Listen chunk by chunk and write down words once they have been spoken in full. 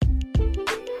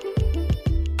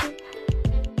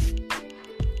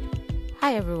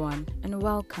Hi everyone, and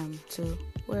welcome to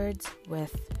Words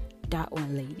with That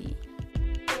One Lady.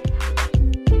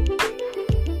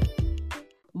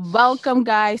 Welcome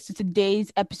guys to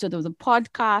today's episode of the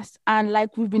podcast, and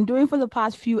like we've been doing for the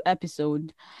past few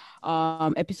episodes,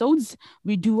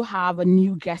 we do have a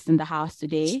new guest in the house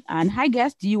today. And hi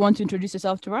guest, do you want to introduce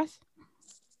yourself to us?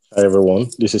 Hi everyone,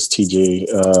 this is TJ.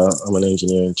 I'm an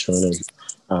engineer in Toronto,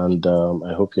 and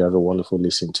I hope you have a wonderful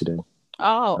listen today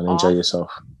Oh, and enjoy awesome.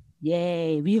 yourself.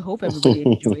 Yay. We hope everybody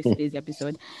enjoys today's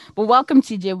episode. But welcome,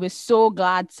 TJ. We're so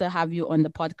glad to have you on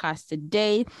the podcast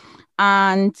today.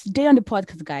 And today on the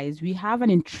podcast, guys, we have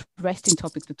an interesting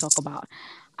topic to talk about.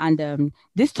 And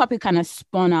this topic kind of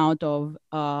spun out of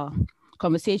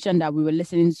conversation that we were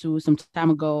listening to some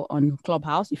time ago on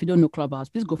Clubhouse. If you don't know Clubhouse,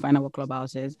 please go find out what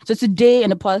Clubhouse is. So today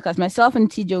in the podcast, myself and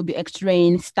TJ will be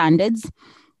extracting standards.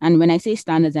 And when I say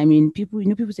standards, I mean people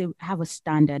say I have a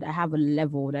standard, I have a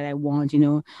level that I want,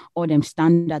 all them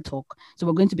standard talk. So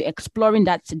we're going to be exploring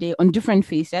that today on different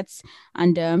facets.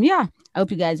 And I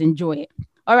hope you guys enjoy it.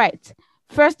 All right.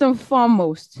 First and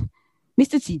foremost,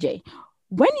 Mr. TJ,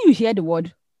 when you hear the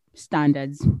word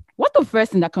standards, what's the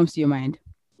first thing that comes to your mind?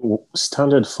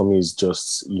 Standard for me is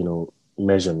just,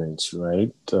 measurement,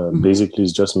 right? Basically,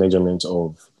 it's just measurement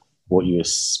of what you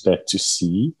expect to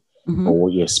see or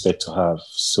what you expect to have.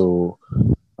 So,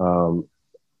 there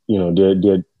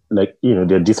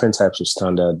are different types of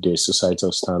standard. There's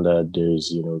societal standard,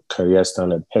 there's, career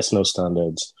standard, personal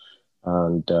standards,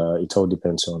 and it all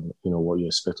depends on, what you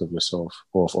expect of yourself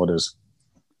or of others.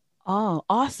 Oh,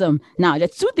 awesome. Now,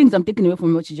 there's two things I'm taking away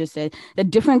from what you just said. The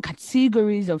different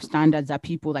categories of standards that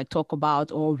people talk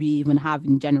about or we even have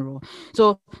in general.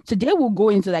 So today we'll go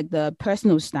into the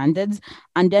personal standards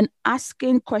and then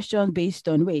asking questions based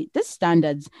on, these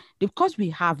standards, because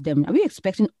we have them, are we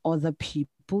expecting other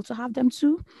people to have them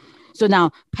too? So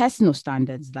now personal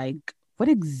standards, what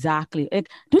exactly,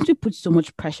 don't we put so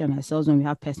much pressure on ourselves when we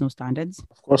have personal standards?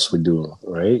 Of course we do,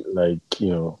 right?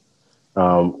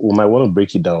 We might want to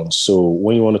break it down. So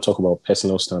when you want to talk about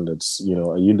personal standards,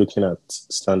 are you looking at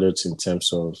standards in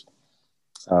terms of,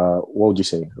 what would you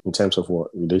say? In terms of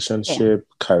what? Relationship,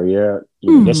 career?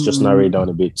 Let's just narrow it down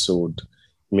a bit so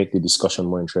make the discussion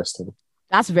more interesting.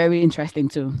 That's very interesting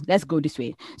too. Let's go this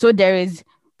way. So there is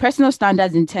personal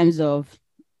standards in terms of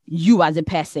you as a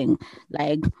person.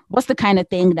 Like, what's the kind of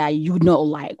thing that you don't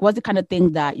like? What's the kind of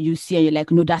thing that you see and you're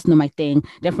like, no, that's not my thing.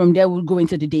 Then from there, we'll go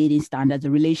into the dating standards,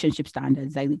 the relationship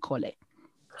standards, like we call it.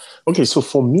 Okay, so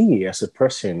for me as a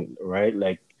person, right,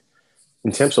 like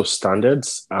in terms of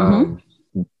standards,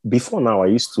 before now, I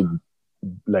used to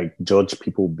judge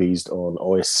people based on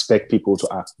or expect people to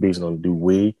act based on the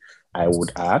way I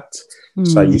would act.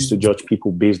 So I used to judge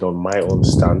people based on my own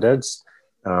standards.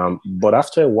 But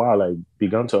after a while, I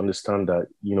began to understand that,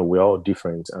 we're all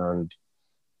different and,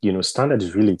 standard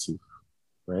is relative,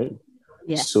 right?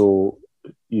 Yeah. So,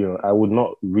 I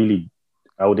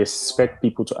would expect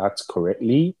people to act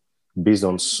correctly based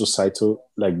on societal,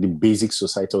 the basic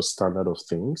societal standard of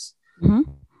things.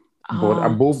 But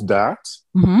above that,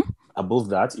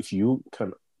 if you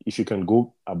can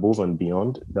go above and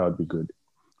beyond, that would be good.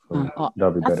 That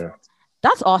would be better.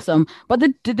 That's awesome. But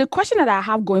the question that I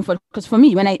have going for, because for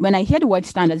me, when I hear the word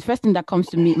standards, the first thing that comes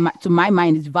to me to my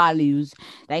mind is values.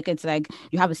 It's like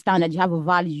you have a standard, you have a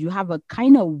value, you have a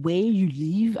kind of way you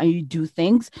live and you do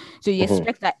things. So you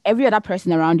expect that every other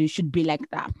person around you should be like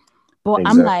that. But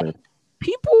exactly. I'm like,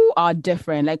 people are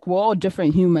different. We're all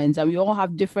different humans and we all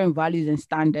have different values and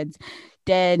standards.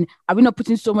 Then are we not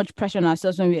putting so much pressure on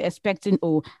ourselves when we're expecting,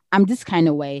 I'm this kind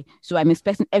of way, so I'm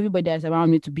expecting everybody that's around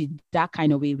me to be that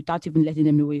kind of way without even letting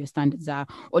them know what your standards are?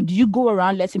 Or do you go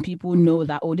around letting people know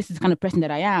that, this is the kind of person that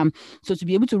I am, so to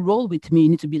be able to roll with me, you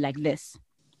need to be like this?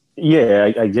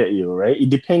 Yeah, I get you, right?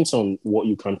 It depends on what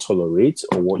you can tolerate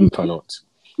or what you cannot.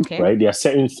 Okay. Right? There are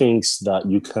certain things that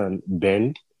you can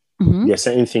bend. There are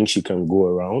certain things you can go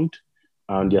around.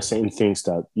 And there are certain things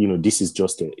that, this is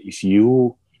just it. If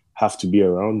you have to be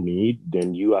around me,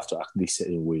 then you have to act this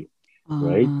certain way,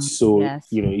 right? So, yes.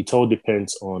 It all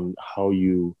depends on how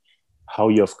you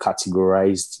have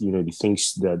categorized, the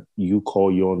things that you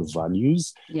call your own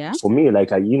values. Yeah. For me,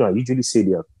 I usually say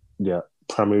there are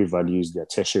primary values, there are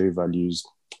tertiary values.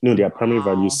 There are primary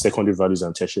values, secondary values,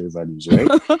 and tertiary values,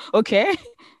 right? Okay.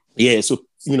 Yeah. So,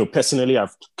 personally,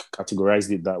 I've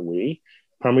categorized it that way.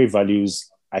 Primary values,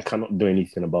 I cannot do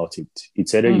anything about it.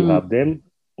 It's either you have them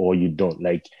or you don't.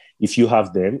 If you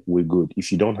have them, we're good.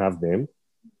 If you don't have them,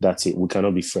 that's it. We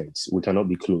cannot be friends. We cannot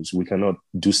be close. We cannot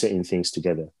do certain things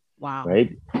together. Wow.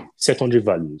 Right? Secondary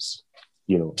values,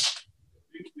 you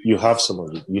have some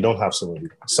of it. You don't have some of it.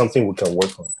 Something we can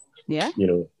work on. Yeah.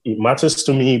 It matters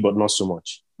to me, but not so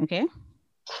much. Okay.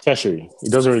 Tertiary,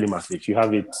 it doesn't really matter. If you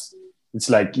have it, it's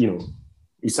like,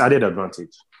 it's added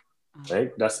advantage,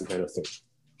 right? That's the kind of thing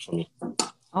for me.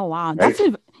 Oh wow,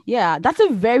 Right? that's a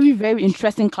very, very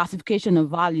interesting classification of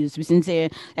values. We can say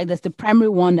like there's the primary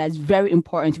one that's very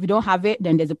important. If you don't have it,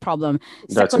 then there's a problem.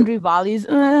 That's Secondary it. values,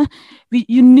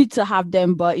 you need to have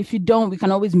them, but if you don't, we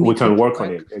can always We make can things work on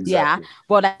work. it. Yeah, Exactly.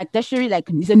 but like tertiary, like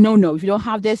it's a no. If you don't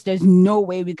have this, there's no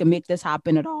way we can make this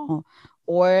happen at all.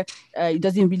 Or it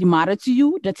doesn't really matter to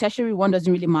you. The tertiary one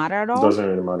doesn't really matter at It all. doesn't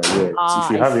really matter. Yeah. If Ah,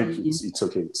 you I have it, see. it's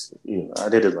okay. It's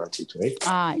added advantage, right?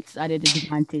 Ah, it's added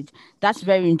advantage. That's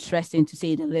very interesting to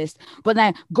say the least. But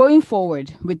then going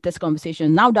forward with this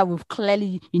conversation, now that we've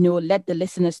clearly, let the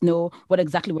listeners know what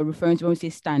exactly we're referring to when we say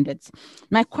standards,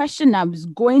 my question now is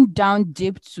going down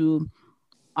deep to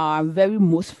our very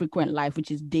most frequent life,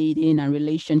 which is dating and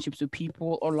relationships with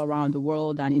people all around the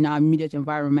world and in our immediate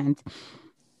environment.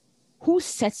 Who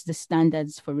sets the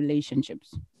standards for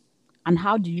relationships? And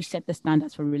how do you set the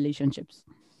standards for relationships?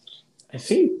 I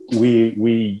think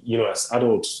we as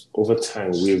adults over time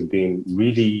we've been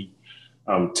really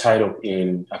tied up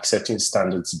in accepting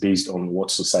standards based on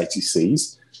what society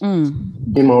says. In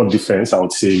my own defense, I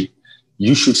would say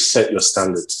you should set your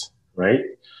standards, right?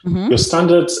 Mm-hmm. Your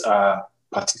standards are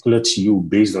particular to you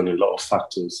based on a lot of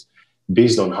factors,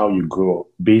 based on how you grow up,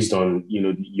 based on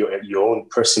your own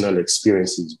personal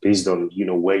experiences, based on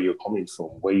where you're coming from,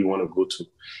 where you want to go to.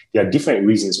 There are different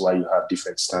reasons why you have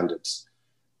different standards,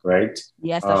 right?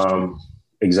 Yes, that's true.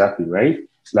 Exactly, right?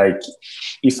 Like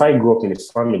if I grew up in a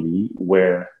family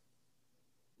where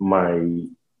my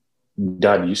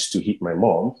dad used to hit my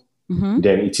mom,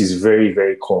 then it is very,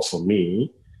 very core for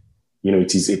me.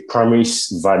 It is a primary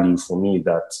value for me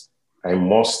that I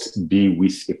must be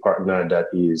with a partner that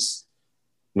is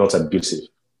not abusive.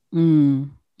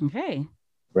 Okay.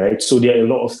 Right. So there are a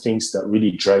lot of things that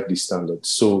really drive the standard.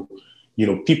 So,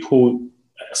 people,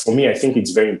 for me, I think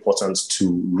it's very important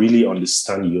to really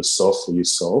understand yourself for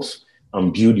yourself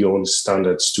and build your own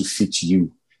standards to fit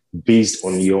you based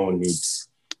on your own needs.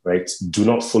 Right. Do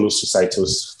not follow societal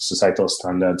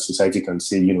standards. Society can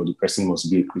say, the person must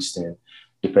be a Christian.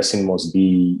 The person must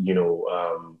be,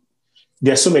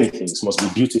 there are so many things, must be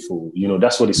beautiful.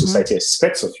 That's what the society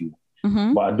expects of you.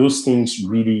 But are those things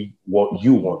really what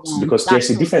you want? Because there's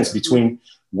a difference between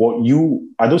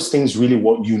are those things really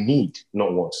what you need?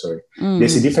 Not want, sorry.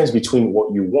 There's a difference between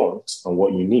what you want and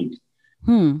what you need.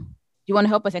 You want to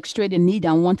help us extract the need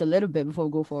and want a little bit before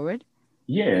we go forward?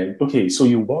 Yeah. Okay. So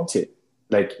you want it.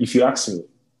 Like if you ask me,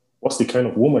 what's the kind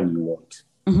of woman you want?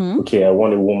 Okay, I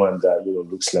want a woman that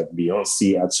looks like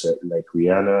Beyonce, like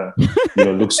Rihanna,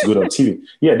 looks good on TV.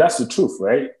 Yeah, that's the truth,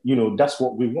 right? That's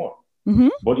what we want.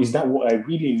 But is that what I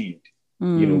really need?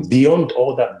 Beyond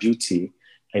all that beauty,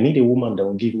 I need a woman that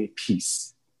will give me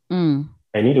peace.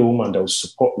 I need a woman that will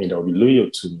support me, that will be loyal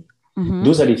to me.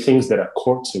 Those are the things that are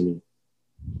core to me.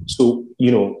 So,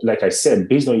 like I said,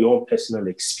 based on your own personal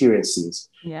experiences,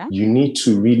 you need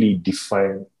to really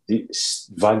define the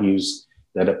values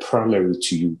that are primary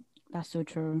to you. That's so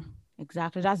true.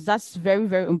 Exactly. That's very,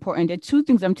 very important. The two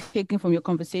things I'm taking from your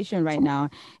conversation right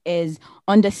now is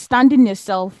understanding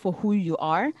yourself for who you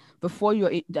are before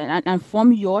and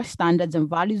form your standards and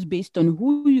values based on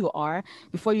who you are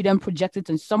before you then project it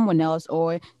on someone else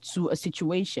or to a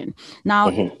situation.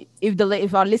 Now,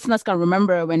 if our listeners can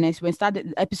remember when I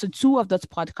started episode 2 of this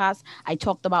podcast, I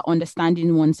talked about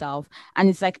understanding oneself, and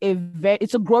it's like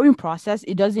it's a growing process.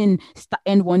 It doesn't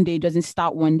end one day. It doesn't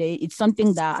start one day. It's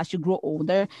something that as you grow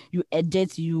older, you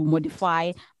edit, you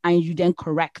modify, and you then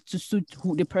correct to suit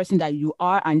the person that you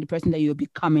are and the person that you're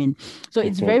becoming. So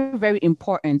it's very, very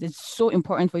important. It's so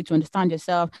important for you to understand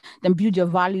yourself, then build your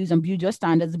values and build your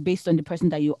standards based on the person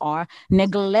that you are,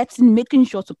 making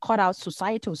sure to cut out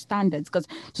societal standards, because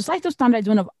societal standards is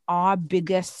one of our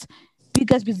biggest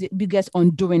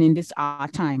undoing in this our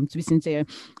time, to be sincere.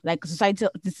 Like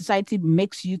the society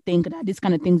makes you think that these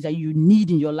kind of things that you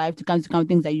need in your life, the kind of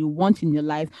things that you want in your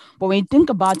life. But when you think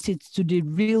about it to the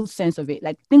real sense of it,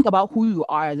 like think about who you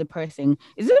are as a person.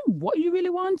 Is it what you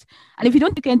really want? And if you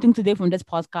don't take anything today from this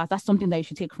podcast, that's something that you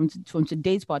should take from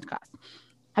today's podcast.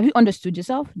 Have you understood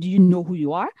yourself? Do you know who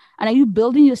you are? And are you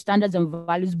building your standards and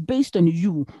values based on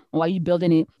you, or are you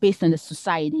building it based on the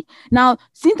society? Now,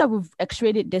 since that we've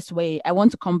x-rayed this way, I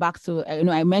want to come back to,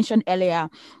 I mentioned earlier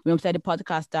when we started the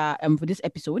podcast that for this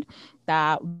episode,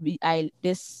 that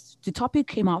the topic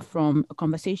came out from a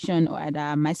conversation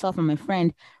that myself and my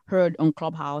friend heard on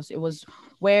Clubhouse. It was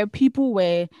where people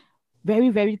were very,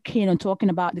 very keen on talking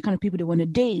about the kind of people they want to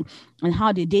date and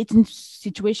how the dating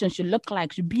situation should look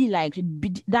like, should be like, should be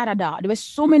da da da. There were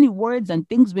so many words and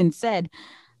things being said.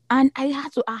 And I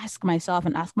had to ask myself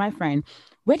and ask my friend,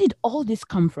 where did all this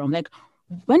come from? Like,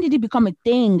 when did it become a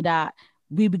thing that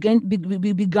we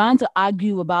began to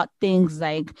argue about things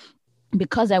like,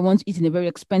 because I want to eat in a very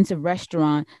expensive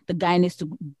restaurant, the guy needs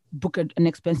to book an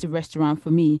expensive restaurant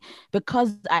for me.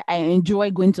 Because I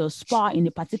enjoy going to a spa in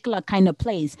a particular kind of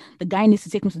place, the guy needs to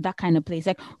take me to that kind of place.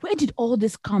 Like, where did all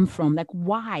this come from? Like,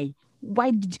 why?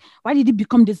 Why did it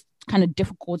become this kind of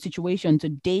difficult situation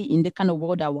today in the kind of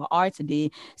world that we are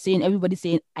today, saying everybody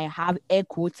saying I have air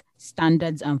quotes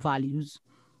standards and values?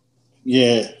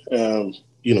 Yeah, you're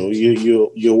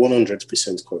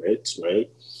 100% correct, right?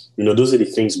 Those are the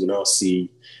things we now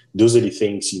see. Those are the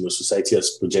things society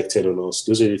has projected on us.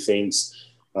 Those are the things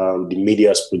the media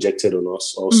has projected on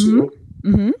us. Also,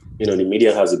 the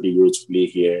media has a big role to play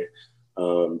here.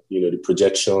 The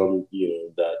projection,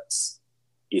 that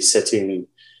is certain.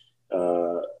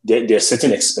 There are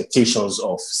certain expectations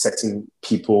of certain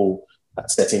people at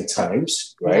certain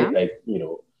times, right? Yeah. Like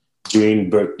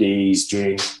during birthdays,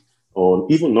 during or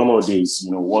even normal days,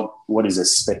 what is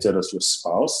expected of your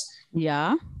spouse.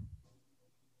 Yeah.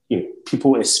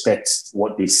 People expect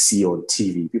what they see on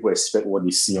TV. People expect what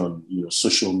they see on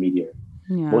social media.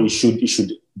 Yeah. But it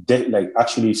should like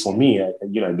actually for me, I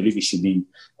believe it should be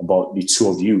about the two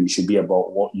of you. It should be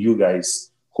about what you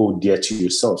guys hold dear to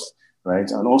yourself, right?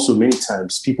 And also many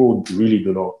times people really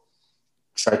do not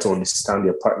try to understand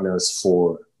their partners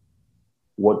for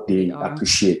what they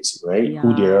appreciate, right? Yeah.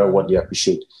 Who they are, what they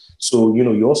appreciate. So,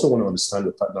 you also want to understand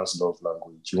your partner's love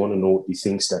language. You want to know the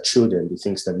things that thrill them, the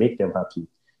things that make them happy,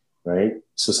 right?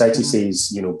 Society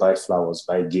says, buy flowers,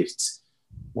 buy gifts.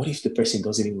 What if the person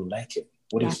doesn't even like it?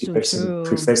 What if the person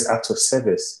prefers acts of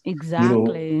service?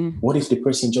 Exactly. What if the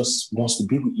person just wants to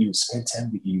be with you, spend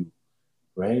time with you,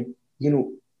 right?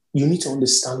 You need to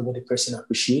understand what the person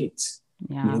appreciates.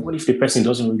 Yeah. What if the person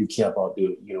doesn't really care about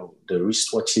the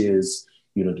wristwatches,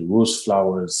 the rose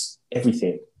flowers,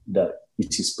 everything that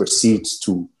it is perceived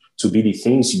to be the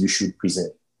things you should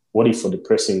present? What if for the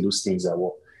person those things are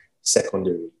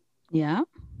secondary? Yeah.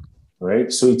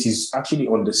 Right. So it is actually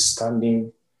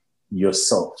understanding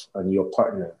yourself and your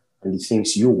partner and the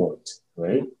things you want,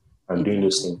 right? And doing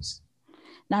those things.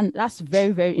 And that's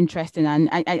very, very interesting. And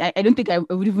I don't think I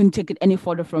would even take it any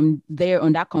further from there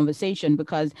on that conversation,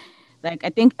 because like, I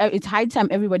think it's high time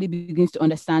everybody begins to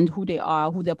understand who they are,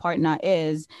 who their partner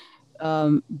is,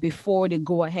 before they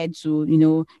go ahead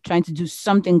to, trying to do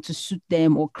something to suit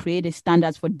them or create a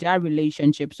standards for their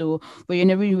relationship. So when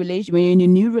you're in a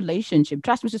new relationship,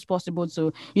 trust as much as possible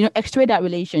to, extract that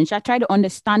relationship. Try to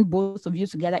understand both of you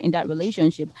together in that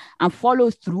relationship and follow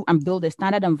through and build a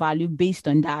standard and value based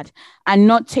on that, and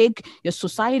not take your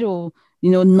societal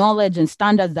knowledge and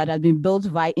standards that have been built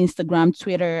via Instagram,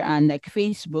 Twitter, and like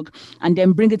Facebook, and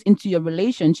then bring it into your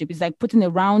relationship. It's like putting a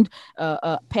round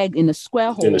peg in a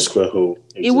square hole. In a square hole.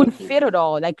 Exactly. It wouldn't fit at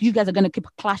all. Like, you guys are going to keep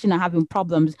clashing and having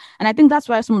problems. And I think that's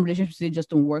why some relationships, they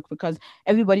just don't work, because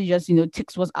everybody just,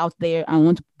 takes what's out there and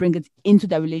want to bring it into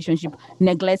their relationship,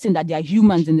 neglecting that they are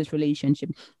humans in this relationship.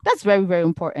 That's very, very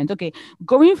important. Okay.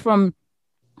 Going from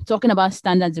talking about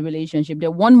standards in relationship,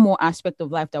 there's one more aspect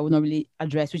of life that we're not really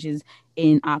address, which is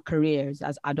in our careers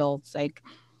as adults. Like,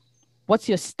 what's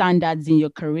your standards in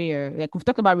your career? Like, we've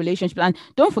talked about relationship, and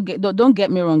don't get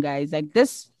me wrong, guys. Like,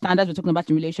 this standards we're talking about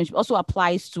in relationship also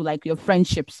applies to like your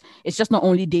friendships. It's just not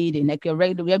only dating. Like, your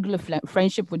regular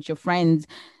friendship with your friends,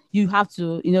 you have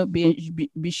to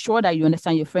be sure that you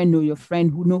understand your friend, know your friend,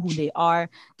 who know who they are,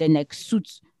 then like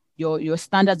suits your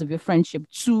standards of your friendship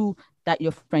to that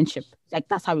your friendship. Like,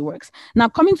 that's how it works. Now,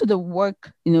 coming to the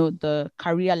work, the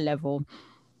career level,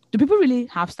 do people really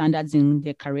have standards in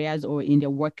their careers or in their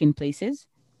working places?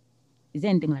 Is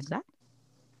there anything like that?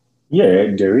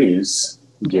 Yeah, there is.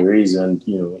 Okay. There is. And,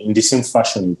 in the same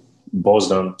fashion, it boils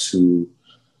down to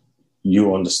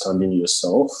you understanding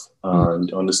yourself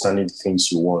and understanding the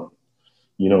things you want.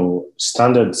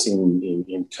 Standards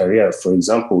in career, for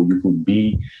example, you could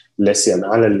be, let's say, an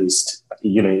analyst,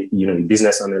 a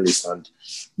business analyst, and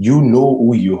you know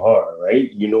who you are,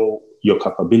 right? You know your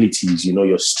capabilities,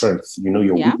 your strength,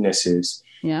 your weaknesses,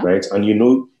 right? And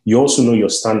you also know your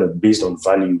standard based on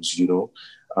values.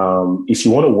 If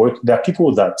you want to work, there are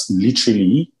people that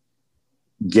literally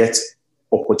get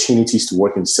opportunities to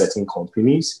work in certain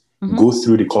companies, go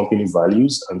through the company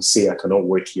values and say, I cannot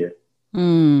work here.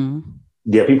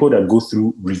 There are people that go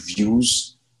through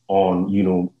reviews on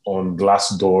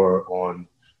Glassdoor, on,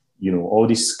 all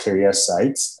these career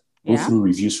sites, go through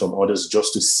reviews from others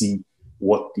just to see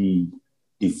what the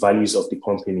values of the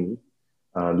company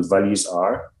the values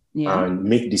are, and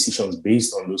make decisions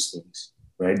based on those things,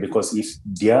 right? Because if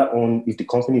the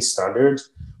company's standard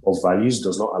of values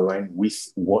does not align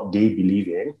with what they believe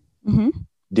in,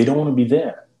 they don't want to be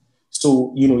there.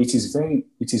 So, it is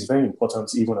very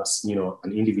important, even as,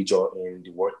 an individual in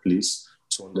the workplace,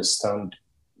 to understand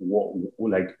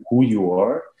who you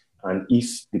are, and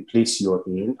if the place you're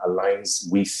in aligns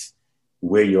with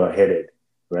where you are headed,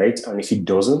 right? And if it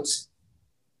doesn't,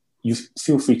 you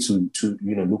feel free to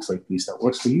look for a place that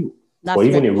works for you. Or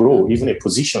even a role, even a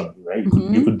position, right?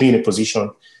 You could be in a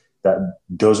position that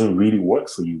doesn't really work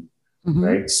for you,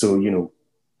 right? So,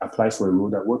 apply for a role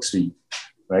that works for you,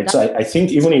 right? So I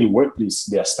think even in the workplace,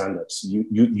 there are standards.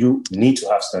 You need to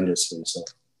have standards for yourself.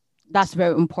 That's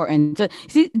very important. So,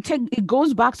 see, it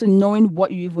goes back to knowing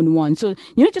what you even want. So,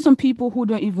 just some people who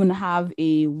don't even have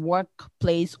a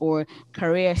workplace or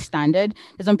career standard.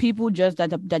 There's some people just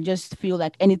that just feel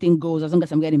like anything goes as long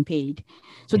as I'm getting paid.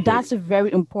 So that's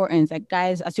very important. Like,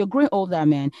 guys, as you're growing older,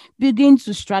 man, begin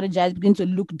to strategize, begin to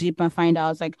look deep and find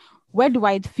out, like, where do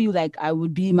I feel like I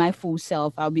would be my full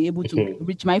self? I'll be able to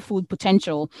reach my full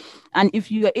potential. And if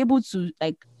you are able to,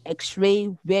 like, X-ray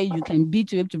where you can be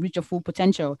to be able to reach your full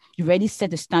potential, you've already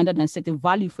set a standard and set a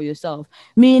value for yourself.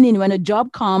 Meaning when a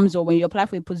job comes or when you apply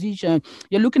for a position,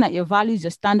 you're looking at your values, your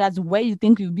standards, where you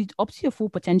think you'll be up to your full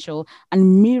potential,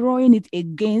 and mirroring it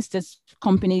against this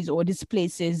companies or these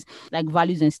places like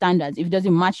values and standards. If it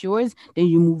doesn't match yours, then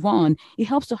you move on. It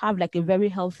helps to have like a very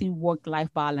healthy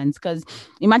work-life balance, because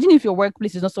imagine if your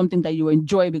workplace is not something that you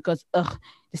enjoy because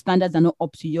the standards are not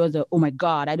up to yours. Oh my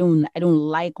God, I don't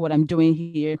like what I'm doing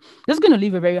here. That's going to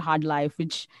live a very hard life,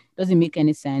 which doesn't make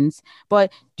any sense.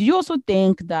 But do you also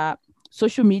think that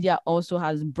social media also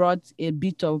has brought a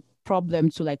bit of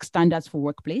problem to like standards for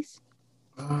workplace?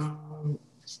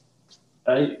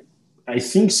 I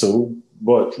think so,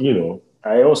 but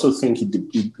I also think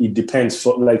it depends.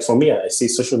 For me, I say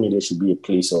social media should be a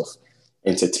place of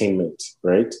entertainment,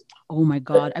 right? Oh my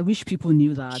God, I wish people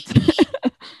knew that.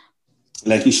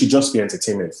 Like, it should just be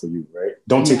entertainment for you, right?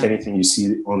 Don't take anything you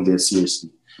see on there seriously.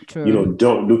 True.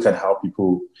 Don't look at how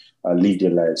people live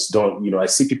their lives. Don't, I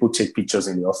see people take pictures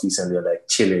in the office and they're like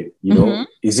chilling,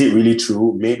 Is it really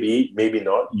true? Maybe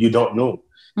not. You don't know.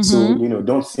 So,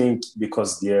 don't think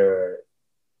because they're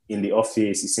in the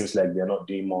office, it seems like they're not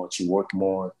doing much. You work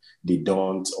more, they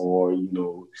don't, or,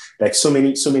 like so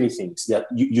many things that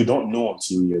you don't know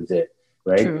until you're there,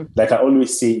 right? True. Like I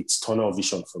always say, it's tunnel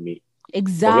vision for me.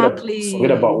 Exactly.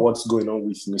 Forget about what's going on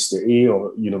with Mr. A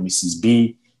or, Mrs.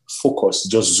 B. Focus,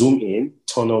 just zoom in,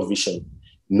 tunnel vision.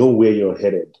 Know where you're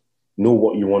headed. Know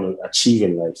what you want to achieve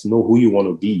in life. Know who you want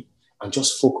to be. And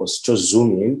just focus, just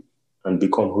zoom in and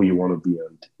become who you want to be.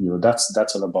 And,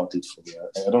 that's all about it for me.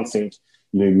 I don't think,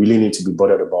 you really need to be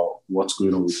bothered about what's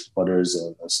going on with others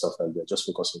and stuff like that. Just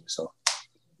focus on yourself.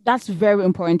 That's very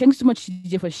important. Thanks so much,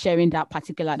 DJ, for sharing that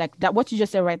particular, like that. What you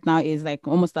just said right now is like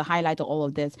almost the highlight of all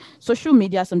of this. Social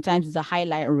media sometimes is a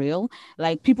highlight reel.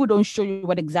 Like, people don't show you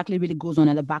what exactly really goes on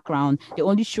in the background. They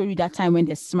only show you that time when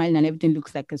they're smiling and everything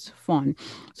looks like it's fun.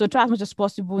 So try as much as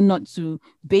possible not to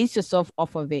base yourself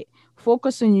off of it.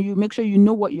 Focus on you. Make sure you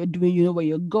know what you're doing. You know where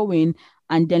you're going.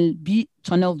 And then be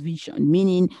tunnel vision,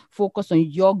 meaning focus on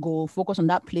your goal, focus on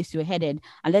that place you're headed,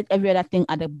 and let every other thing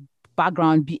at the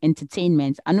background be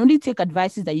entertainment, and only take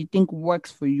advices that you think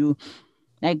works for you.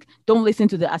 Like, don't listen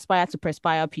to the aspire to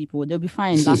perspire people. They'll be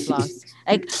fine last.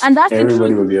 Like, and that's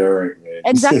everybody will be all right, man.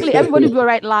 Exactly. Everybody will be all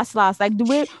right last. Like, the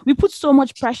way we put so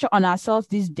much pressure on ourselves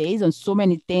these days on so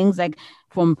many things, like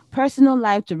from personal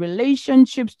life to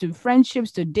relationships to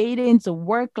friendships to dating to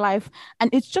work life, and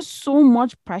it's just so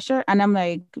much pressure. And I'm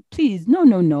like, please,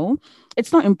 no,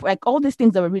 it's not like all these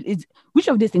things are really. Which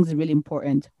of these things is really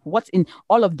important? What's in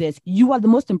all of this? You are the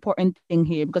most important thing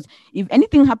here, because if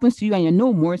anything happens to you and you're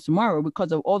no more tomorrow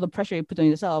because of all the pressure you put on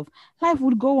yourself, life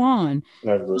would go on.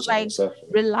 Like,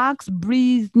 relax,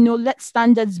 breathe. Let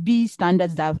standards be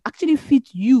standards that actually fit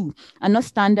you, and not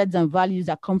standards and values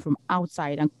that come from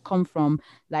outside and come from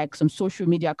like some social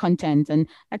media content. And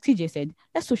like TJ said,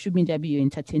 let social media be your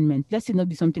entertainment. Let it not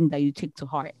be something that you take to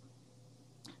heart.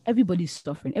 Everybody's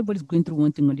suffering. Everybody's going through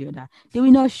one thing or the other. They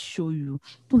will not show you.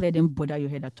 Don't let them bother your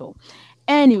head at all.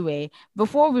 Anyway,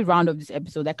 before we round up this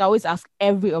episode, like I always ask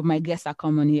every of my guests that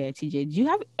come on here, TJ, do you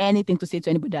have anything to say to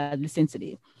anybody that listens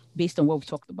today based on what we've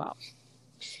talked about?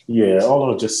 Yeah,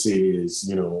 all I'll just say is,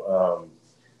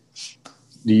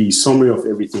 the summary of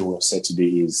everything we've said today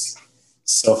is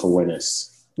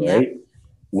self-awareness, right? Yeah.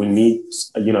 We need,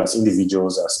 as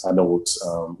individuals, as adults,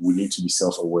 we need to be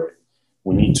self-aware.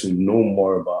 We need to know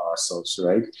more about ourselves,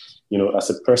 right? As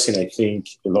a person, I think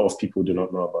a lot of people do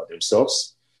not know about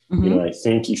themselves. I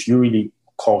think if you really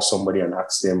call somebody and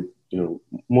ask them,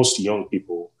 most young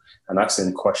people, and ask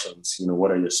them questions,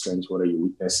 what are your strengths? What are your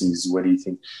weaknesses? What do you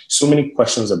think? So many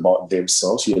questions about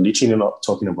themselves. You're literally not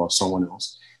talking about someone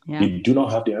else. Yeah. They do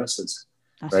not have the answers.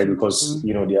 That's right? so Because,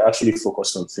 true. they're actually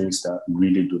focused on things that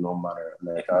really do not matter.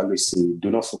 Like I always say,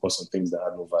 do not focus on things that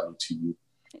have no value to you.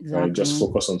 Exactly. Right? Just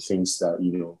focus on things that,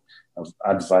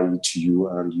 add value to you,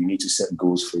 and you need to set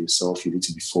goals for yourself. You need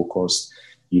to be focused.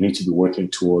 You need to be working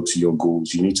towards your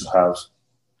goals. You need to have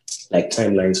like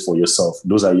timelines for yourself.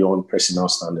 Those are your own personal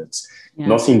standards. Yeah.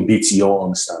 Nothing beats your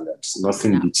own standards.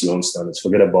 Nothing beats your own standards.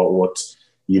 Forget about what,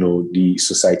 the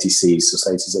society says,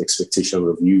 society's expectation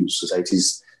of you,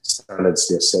 society's standards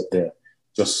they're set there.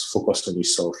 Just focus on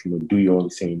yourself, do your own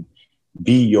thing,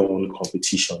 be your own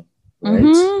competition, right?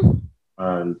 Mm-hmm.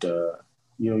 And,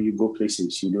 you go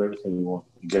places, you do everything you want,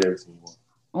 you get everything you want.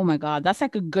 Oh my God, that's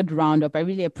like a good roundup. I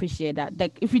really appreciate that.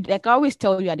 Like, if you like, I always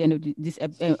tell you at the end of this,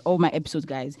 all my episodes,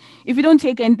 guys, if you don't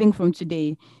take anything from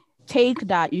today, take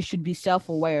that you should be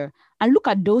self-aware and look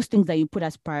at those things that you put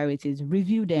as priorities.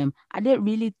 Review them. Are they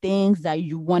really things that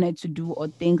you wanted to do, or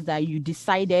things that you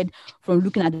decided from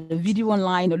looking at the video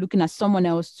online or looking at someone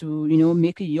else to,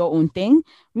 make it your own thing?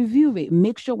 Review it.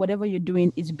 Make sure whatever you're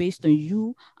doing is based on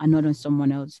you and not on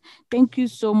someone else. Thank you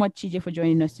so much, TJ, for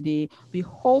joining us today. We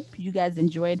hope you guys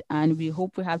enjoyed, and we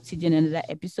hope we have TJ in another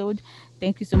episode.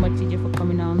 Thank you so much, TJ, for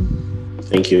coming on.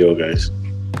 Thank you, guys.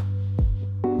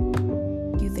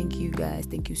 Thank you guys.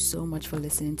 Thank you so much for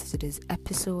listening to today's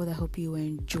episode. I hope you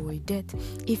enjoyed it.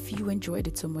 If you enjoyed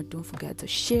it so much, don't forget to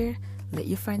share. Let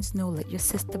your friends know. Let your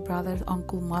sister, brothers,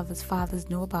 uncle, mothers, fathers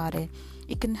know about it.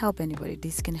 It can help anybody.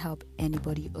 This can help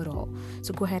anybody at all.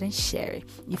 So go ahead and share it.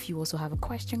 If you also have a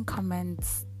question,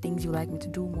 comments, things you'd like me to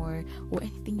do more, or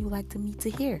anything you'd like me to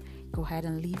hear, go ahead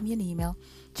and leave me an email.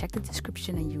 Check the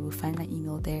description and you will find my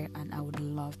email there, and I would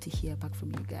love to hear back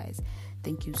from you guys.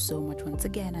 Thank you so much once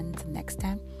again, and until next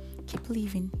time, keep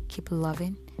living, keep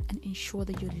loving, and ensure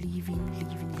that you're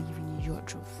living your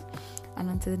truth. And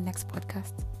until the next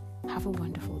podcast, have a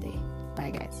wonderful day.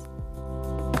 Bye,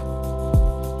 guys.